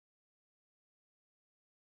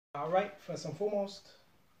Alright, first and foremost,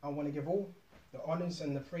 I want to give all the honors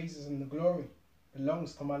and the praises and the glory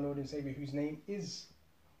belongs to my Lord and Savior, whose name is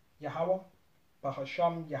Yahawah,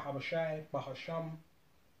 Bahasham, Yahawashai, Bahasham,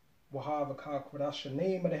 YAHAWASHI. The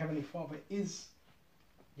name of the Heavenly Father is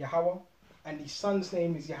Yahawah, and the Son's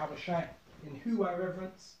name is Yahawashai, in who I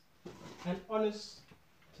reverence and honors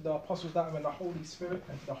to the apostles that are in the Holy Spirit,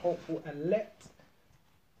 and to the hopeful elect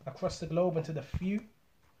across the globe, and to the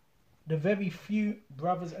very few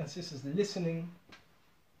brothers and sisters listening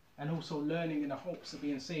and also learning in the hopes of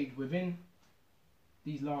being saved within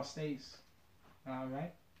these last days.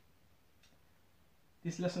 Alright.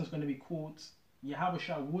 This lesson is going to be called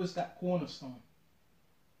YAHAWASHI was that cornerstone.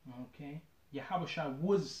 Okay. YAHAWASHI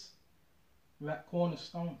was that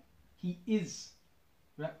cornerstone. He is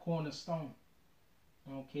that cornerstone.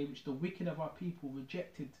 Okay. Which the wicked of our people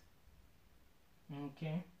rejected.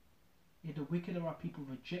 Okay. Yeah, the wicked of our people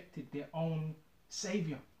rejected their own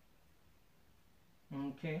Savior.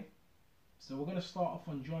 Okay. So we're going to start off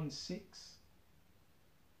on John 6.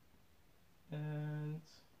 And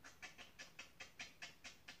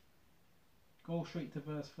go straight to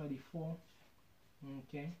verse 34.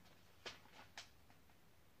 Okay.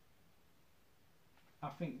 I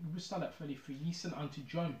think we'll start at 33. He sent unto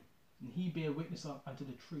John, and he bare witness unto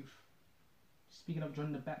the truth. Speaking of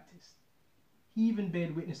John the Baptist. He even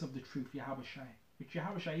bared witness of the truth, YAHAWASHI. Which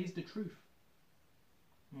YAHAWASHI is the truth.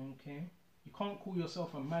 Okay. You can't call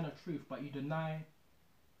yourself a man of truth, but you deny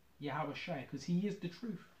YAHAWASHI, because he is the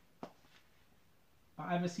truth. But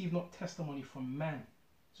I receive not testimony from man.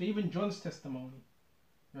 So even John's testimony,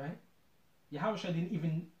 right? YAHAWASHI didn't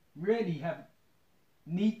even really have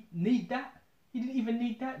need that. He didn't even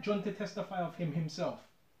need that, John, to testify of him himself,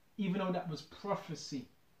 even though that was prophecy.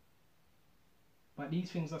 But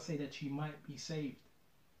these things I say that you might be saved.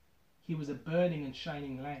 He was a burning and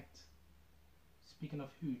shining light. Speaking of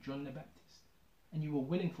who? John the Baptist. And you were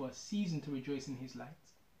willing for a season to rejoice in his light.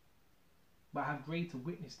 But I have greater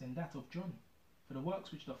witness than that of John. For the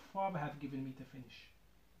works which the Father hath given me to finish,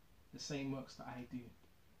 the same works that I do.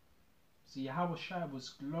 So YAHAWASHI was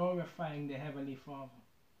glorifying the Heavenly Father.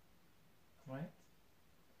 Right?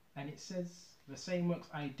 And it says, the same works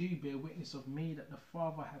I do bear witness of me, that the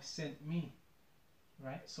Father hath sent me.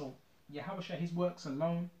 Right? So YAHAWASHI, his works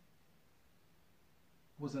alone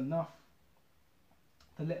was enough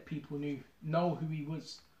to let people know who he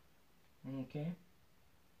was. Okay?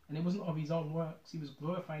 And it wasn't of his own works. He was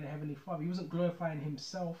glorifying the Heavenly Father. He wasn't glorifying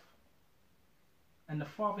himself. And the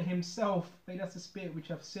Father himself, that's the Spirit which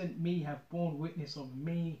hath sent me, have borne witness of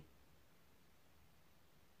me.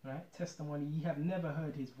 Right? Testimony, ye have never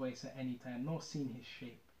heard his voice at any time, nor seen his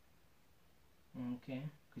shape. Okay?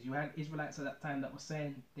 Because you had Israelites at that time that were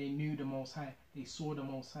saying they knew the Most High. They saw the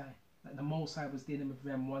Most High. That the Most High was dealing with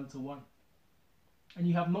them one to one. And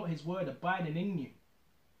you have not his word abiding in you,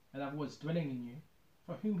 and that was dwelling in you.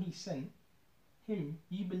 For whom he sent, him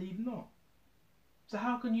ye believe not. So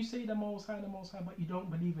how can you say the Most High, but you don't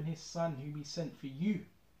believe in his Son whom he sent for you?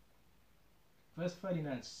 Verse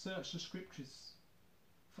 39, search the scriptures,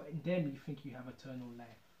 for in them you think you have eternal life.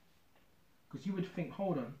 Because you would think,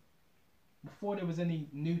 hold on, before there was any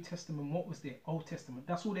New Testament, what was there? Old Testament.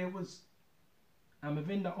 That's all there was. And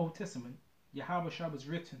within the Old Testament, YAHAWASHI was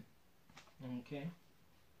written. Okay?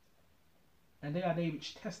 And they are they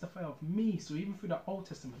which testify of me. So even through the Old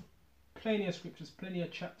Testament, plenty of scriptures, plenty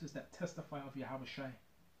of chapters that testify of YAHAWASHI.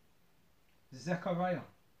 Zechariah.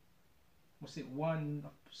 What's it? 1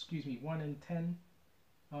 and 10.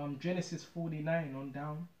 Genesis 49 on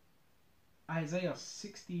down. Isaiah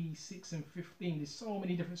 66 and 15. There's so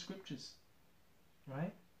many different scriptures.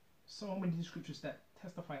 Right? So many scriptures that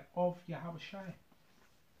testify of YAHAWASHI.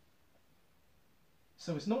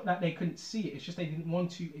 So it's not that they couldn't see it, it's just they didn't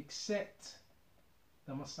want to accept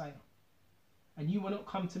the Messiah. And you will not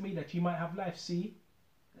come to me that you might have life. See?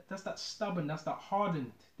 That's that stubborn, that's that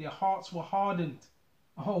hardened. Their hearts were hardened.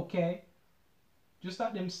 Okay? Just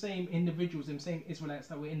like them same individuals, them same Israelites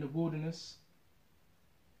that were in the wilderness.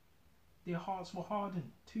 Their hearts were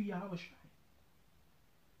hardened to YAHAWASHI.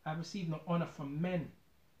 I received no honor from men.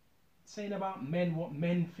 Saying about men what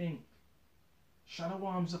men think.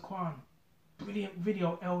 Shalom Zakwan. Brilliant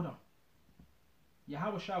video, elder.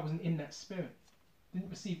 YAHAWASHI wasn't in that spirit. Didn't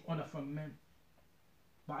receive honor from men.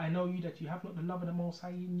 But I know you that you have not the love of the Most High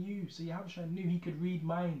in you. So YAHAWASHI knew he could read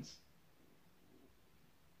minds.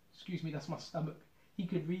 Excuse me, that's my stomach. He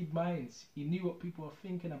could read minds. He knew what people were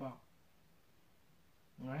thinking about.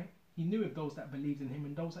 Right? He knew of those that believed in him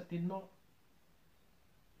and those that did not.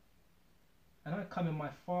 And I come in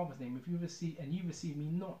my Father's name. If you receive and you receive me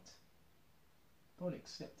not, don't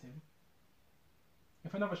accept him.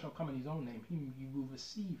 If another shall come in his own name, him you will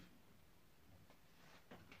receive.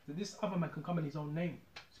 So this other man can come in his own name.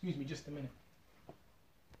 Excuse me just a minute.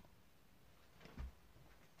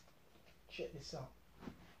 Check this out.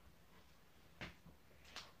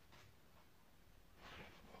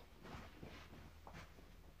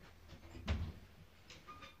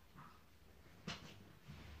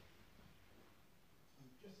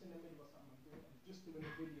 Just in the middle of something I'm doing. I'm just doing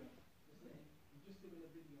a video. I'm just doing a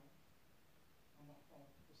video on my phone.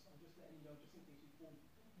 I'm just letting you know, just in case you call me.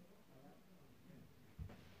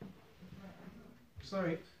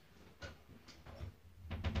 Sorry.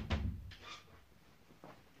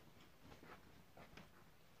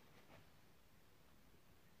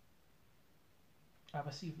 I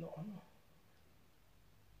received no honor.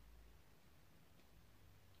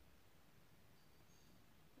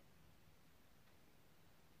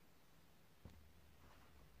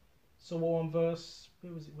 So on verse,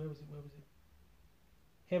 where was it?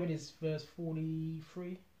 Here it is, verse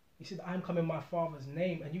 43. He said, I'm come in my Father's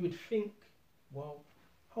name. And you would think, well,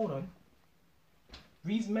 hold on.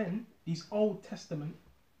 These men, these Old Testament,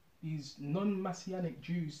 these non-Messianic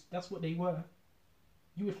Jews, that's what they were.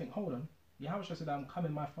 You would think, hold on. Yahushua said, I'm come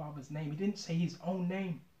in my Father's name. He didn't say his own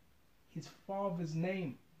name. His Father's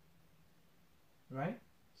name. Right?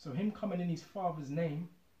 So him coming in his Father's name,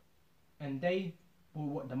 and they were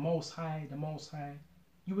what? The Most High, the Most High.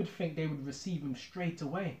 You would think they would receive him straight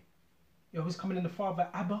away. It was coming in the Father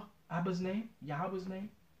Abba's name, Yahweh's name.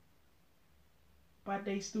 But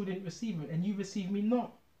they still didn't receive him, and you receive me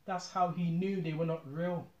not. That's how he knew they were not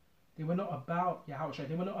real. They were not about Yahushua.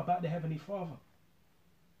 They were not about the Heavenly Father.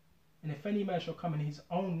 And if any man shall come in his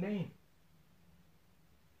own name,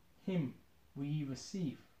 him will ye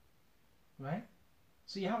receive. Right?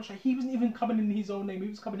 So Yahushua, he wasn't even coming in his own name. He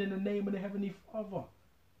was coming in the name of the Heavenly Father.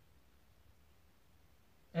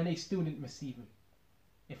 And they still didn't receive him.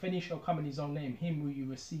 If any shall come in his own name, him will you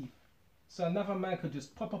receive. So another man could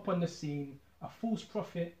just pop up on the scene, a false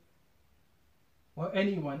prophet, or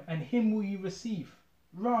anyone, and him will you receive,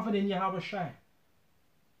 rather than Yahawashi.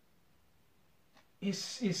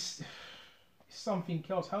 It's something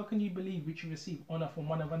else. How can you believe which you receive honor from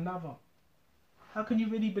one of another? How can you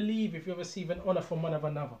really believe if you're receiving honor from one of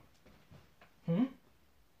another?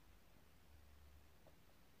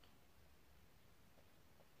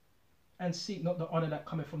 And seek not the honor that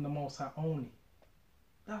cometh from the Most High only.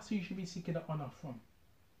 That's who you should be seeking the honor from.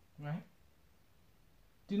 Right?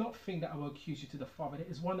 Do not think that I will accuse you to the Father. There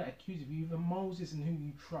is one that accuses you, even Moses, in whom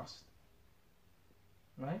you trust.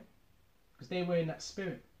 Right? Because they were in that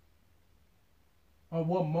spirit. Or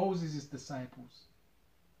were Moses' disciples.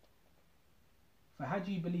 For had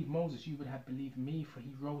you believed Moses, you would have believed me, for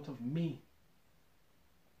he wrote of me.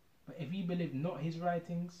 But if you believe not his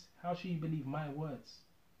writings, how shall you believe my words?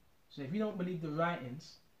 So if you don't believe the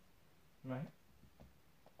writings, right,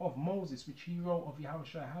 of Moses, which he wrote of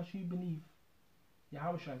Yahushua, how shall you believe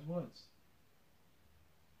Yahushua's words?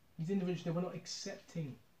 These individuals, they were not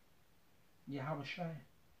accepting Yahushua,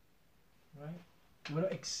 right? They were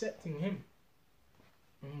not accepting him.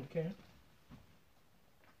 Okay.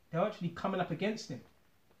 They're actually coming up against him.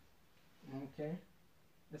 Okay.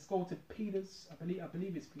 Let's go to Peter's. I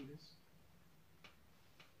believe it's Peter's.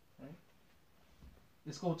 Right.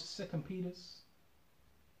 Let's go to 2 Peter's.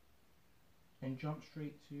 And jump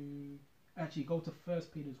straight to. Actually, go to 1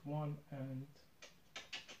 Peter's 1 and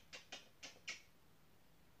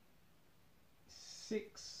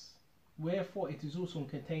 6. Wherefore it is also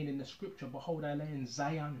contained in the scripture, behold, I lay in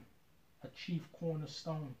Zion a chief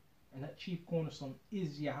cornerstone. And that chief cornerstone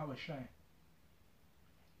is Yahawashi.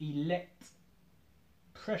 Elect,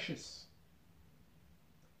 precious.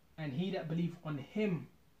 And he that believe on him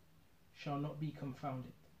shall not be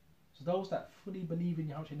confounded. So those that fully believe in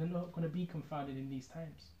Yahawashi, they're not going to be confounded in these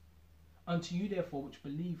times. Unto you therefore which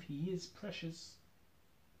believe he is precious.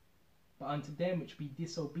 But unto them which be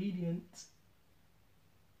disobedient,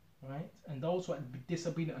 right? And those who are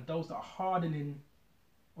disobedient and those that are hardening,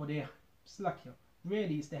 or they're slacker.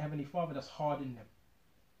 Really, it's the Heavenly Father that's hardening them.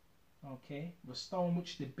 Okay? The stone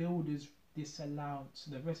which the builders disallowed.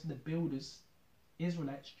 So the rest of the builders,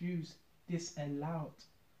 Israelites, Jews, disallowed.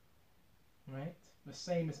 Right? The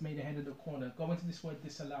same is made ahead of the corner. Go into this word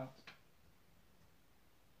disallowed.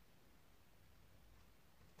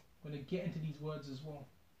 I'm going to get into these words as well.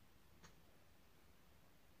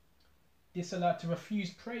 Disallowed, to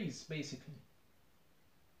refuse praise, basically.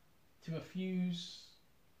 To refuse...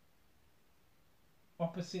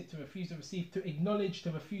 opposite, to refuse to receive, to acknowledge, to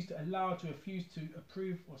refuse to allow, to refuse to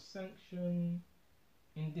approve or sanction,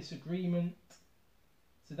 in disagreement.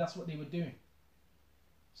 So that's what they were doing.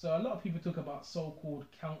 So a lot of people talk about so-called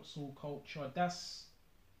council culture. That's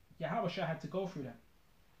Yahawashi had to go through that.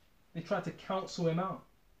 They tried to counsel him out.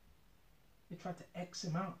 They tried to X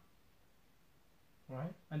him out.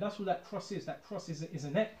 Right? And that's what that cross is. That cross is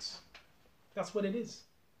an X. That's what it is.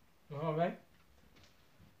 Alright?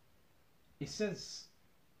 It says,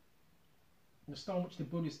 the stone which the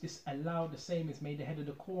builders disallowed, the same is made the head of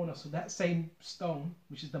the corner. So that same stone,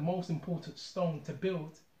 which is the most important stone to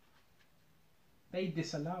build, they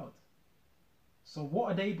disallowed. So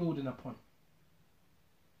what are they building upon?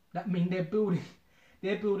 That means they're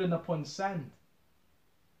building upon sand.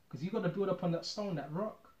 Because you've got to build upon that stone, that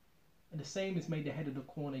rock. And the same is made the head of the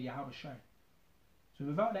corner, YAHAWASHI. So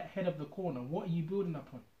without that head of the corner, what are you building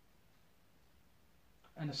upon?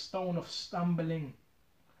 And a stone of stumbling.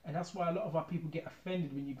 And that's why a lot of our people get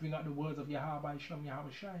offended when you bring out the words of Yahweh, Shem,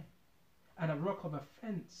 YAHAWASHI. And a rock of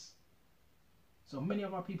offense. So many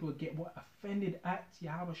of our people get offended at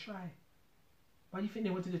YAHAWASHI. Why do you think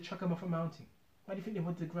they wanted to chuck him off a mountain? Why do you think they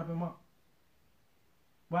wanted to grab him up?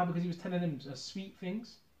 Why? Because he was telling them sweet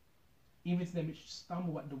things. Even to them which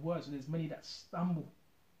stumble at the words. So there's many that stumble.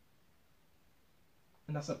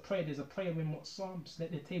 And that's a prayer. There's a prayer in what Psalms?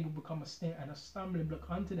 Let the table become a snare and a stumbling block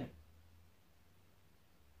unto them.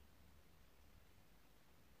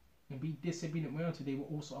 And be disobedient whereunto they were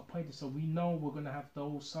also appointed. So we know we're going to have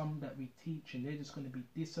those, some that we teach, and they're just going to be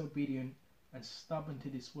disobedient and stubborn to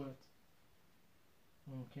this word.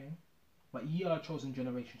 Okay? But ye are a chosen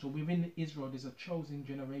generation. So within Israel, there's a chosen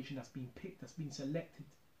generation that's been picked, that's been selected.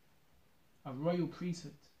 A royal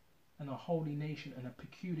priesthood and a holy nation and a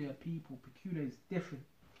peculiar people. Peculiar is different.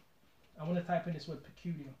 I want to type in this word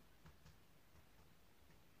peculiar.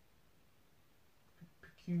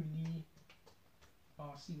 Peculiar.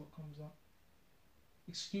 I'll see what comes up.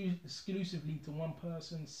 Exclusively to one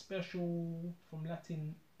person. Special from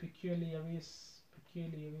Latin peculiaris.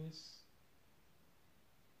 Peculiaris.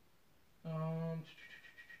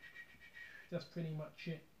 That's pretty much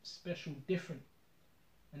it. Special, different.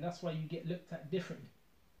 And that's why you get looked at differently.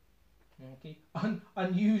 Okay?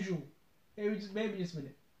 Unusual. Maybe just a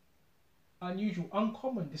minute. Unusual,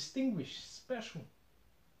 uncommon, distinguished, special.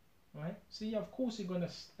 Right? So yeah, of course you're going to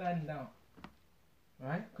stand out.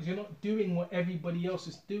 Right? Because you're not doing what everybody else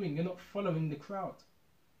is doing. You're not following the crowd.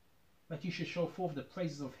 But you should show forth the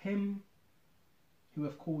praises of him who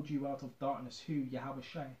have called you out of darkness, who,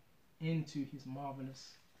 YAHAWASHI, into his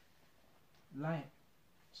marvelous light.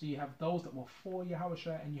 So you have those that were for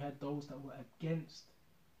YAHAWASHI and you had those that were against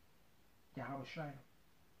YAHAWASHI.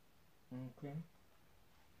 Okay.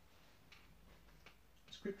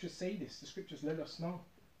 Scriptures say this. The scriptures let us know.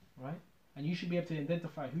 Right? And you should be able to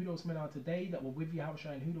identify who those men are today that were with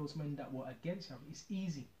YAHAWASHI and who those men that were against YAHAWASHI. It's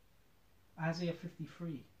easy. Isaiah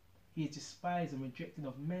 53. He is despised and rejected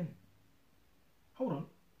of men. Hold on.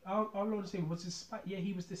 Our Lord is saying, was despised? Yeah,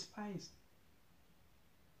 he was despised.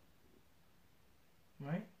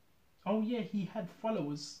 Right? Oh yeah, he had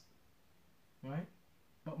followers. Right?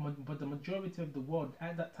 But the majority of the world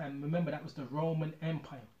at that time, remember that was the Roman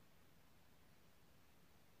Empire.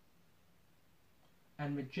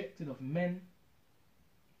 And rejected of men.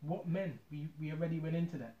 What men? We already went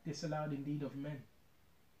into that. Disallowed indeed of men.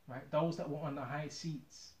 Right? Those that were on the high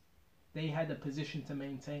seats. They had a position to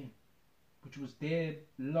maintain. Which was their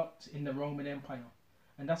lot in the Roman Empire.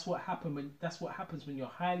 And that's what happens when you're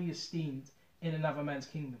highly esteemed in another man's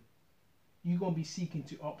kingdom. You're going to be seeking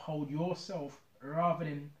to uphold yourself rather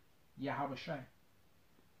than YAHAWASHI.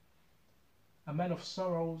 A man of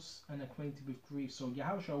sorrows and acquainted with grief. So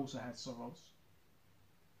YAHAWASHI also had sorrows.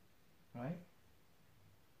 Right?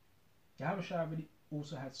 YAHAWASHI really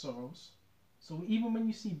also had sorrows. So even when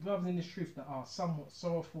you see brothers in this truth that are somewhat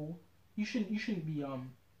sorrowful, you shouldn't be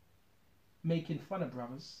making fun of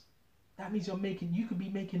brothers. That means you could be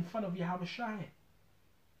making fun of YAHAWASHI.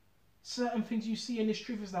 Certain things you see in this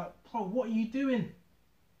truth is like, bro, what are you doing?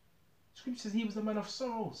 Scripture says he was a man of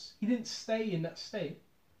sorrows. He didn't stay in that state.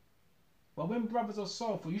 But when brothers are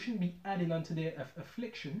sorrowful, you shouldn't be adding unto their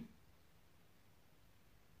affliction.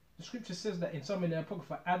 The scripture says that in some of the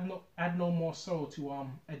Apocrypha, add no more sorrow to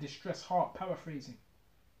a distressed heart, paraphrasing,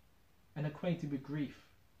 and acquainted with grief.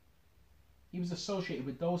 He was associated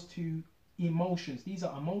with those two emotions. These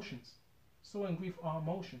are emotions. Sorrow and grief are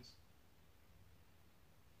emotions.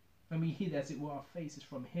 And we hid, as it were, our faces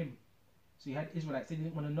from him. So you had Israelites, they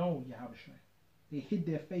didn't want to know YAHAWASHI. They hid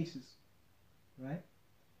their faces. Right?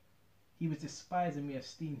 He was despised and we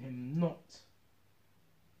esteemed him not.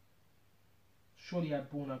 Surely I had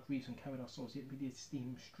borne our griefs and carried our souls, yet we did esteem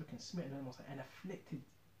him stricken, smitten, and afflicted.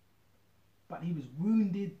 But he was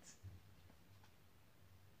wounded.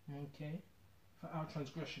 Okay? For our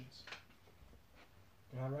transgressions.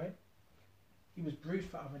 Alright? He was bruised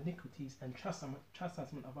for our iniquities, and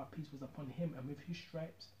chastisement of our peace was upon him, and with his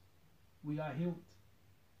stripes we are healed.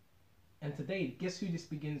 And today, guess who this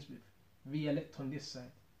begins with? The elect on this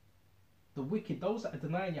side. The wicked, those that are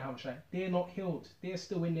denying Yahawashi, they're not healed. They're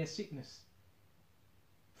still in their sickness.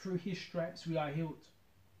 Through his stripes we are healed.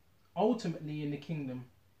 Ultimately in the kingdom,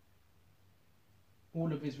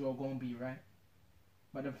 all of Israel going to be right.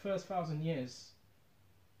 But the first 1,000 years,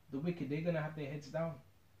 the wicked, they're going to have their heads down.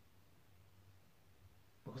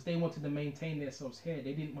 Because they wanted to maintain themselves here.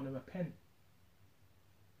 They didn't want to repent.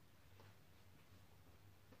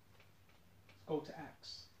 Let's go to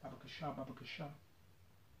Acts. Babakasha.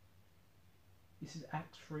 This is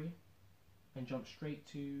Acts 3. And jump straight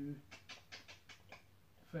to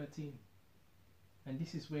 13. And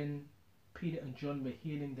this is when Peter and John were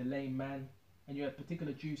healing the lame man. And you had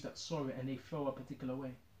particular Jews that saw it and they fell a particular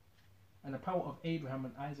way. And the power of Abraham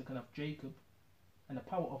and Isaac and of Jacob and the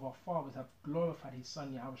power of our fathers have glorified his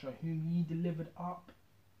son Yahawashi, whom he delivered up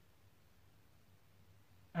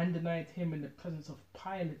and denied him in the presence of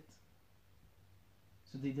Pilate.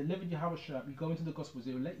 So they delivered Yahawashi up. You go into the Gospels,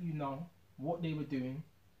 they will let you know what they were doing,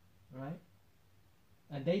 right?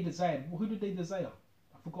 And they desired, who did they desire?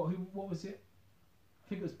 I forgot who, what was it? I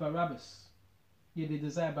think it was Barabbas. Yeah, they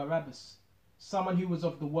desired Barabbas. Someone who was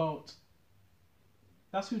of the world.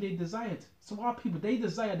 That's who they desired. So our people, they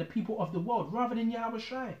desire the people of the world rather than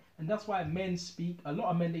Yahawashi. And that's why men speak, a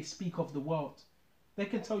lot of men, they speak of the world. They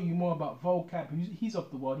can tell you more about vocab. He's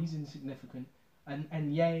of the world, he's insignificant.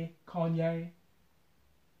 And Yay, Kanye.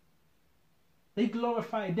 They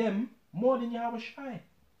glorify them more than Yahawashi,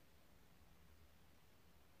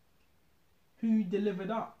 who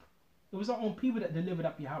delivered up. It was our own people that delivered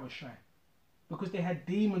up Yahawashi because they had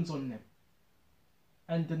demons on them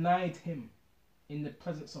and denied him in the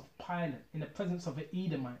presence of Pilate, in the presence of an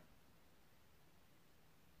Edomite,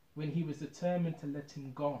 when he was determined to let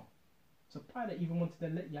him go. So Pilate even wanted to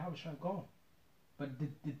let Yahawashi go. But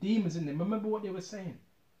the demons in them, remember what they were saying?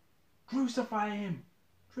 Crucify him.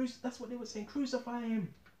 That's what they were saying. Crucify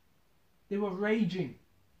him. They were raging.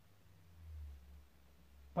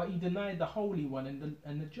 But he denied the Holy One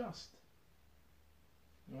and the just.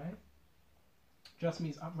 Right? Just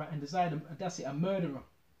means upright and desired. That's it, a murderer.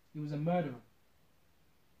 He was a murderer.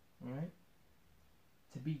 Right?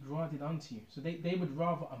 To be granted unto you. So they would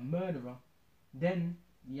rather a murderer than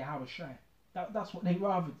Yahawashi. That's what they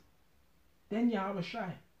rathered. Then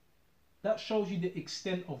Yahawashi. That shows you the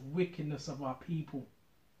extent of wickedness of our people.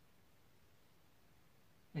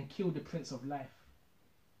 And killed the Prince of Life,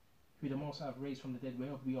 who the Most High have raised from the dead,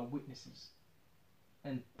 whereof we are witnesses.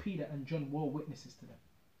 And Peter and John were witnesses to them,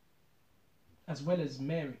 as well as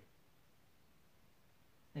Mary.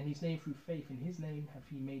 And his name, through faith in his name have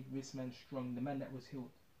he made this man strong, the man that was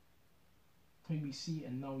healed, whom we see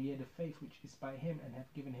and know, yea, the faith which is by him, and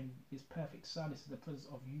have given him his perfect soundness in the presence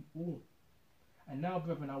of you all. And now,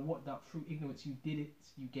 brethren, I wot that through ignorance you did it,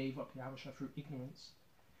 you gave up Yahawashi through ignorance,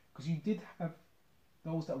 because you did have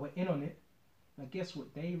those that were in on it. Now guess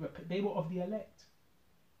what? They were of the elect,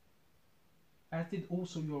 as did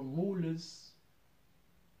also your rulers.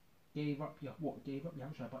 Gave up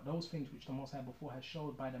Yahawashi, but those things which the Most High before has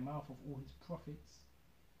showed by the mouth of all his prophets,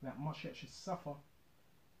 that Moshe should suffer,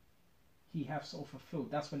 he hath so fulfilled.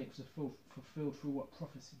 That's when it was fulfilled through what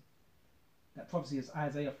prophecy? That prophecy is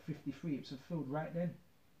Isaiah 53. It's fulfilled right then.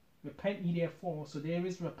 Repent ye therefore. So there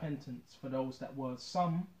is repentance for those that were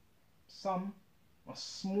some, a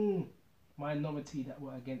small minority that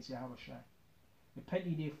were against Yahawashi. Repent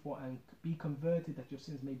ye therefore and be converted, that your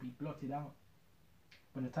sins may be blotted out.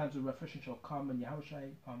 When the times of refreshing shall come, and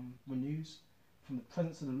Yahawashi renews from the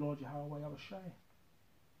presence of the Lord Yahweh Yahawashi.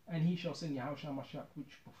 And he shall send Yahawashi Mashiach,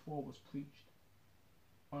 which before was preached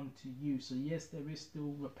unto you. So yes, there is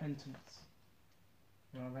still repentance,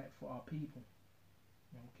 alright, for our people.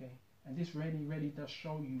 Okay. And this really does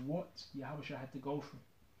show you what Yahawashi had to go through.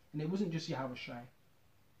 And it wasn't just Yahawashi.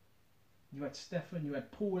 You had Stephen, you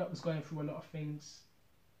had Paul that was going through a lot of things.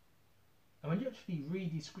 And when you actually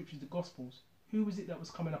read these scriptures, the Gospels, who was it that was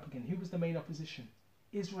coming up again? Who was the main opposition?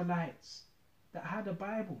 Israelites that had a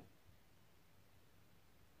Bible,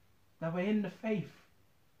 that were in the faith.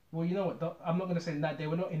 Well, you know what? I'm not going to say that they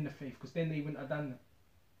were not in the faith, because then they wouldn't have done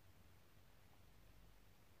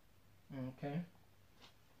that. Okay.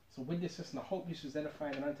 So with this lesson, I hope this was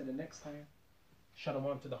edifying, and until the next time,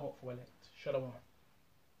 Shalom to the hopeful elect. Shalom.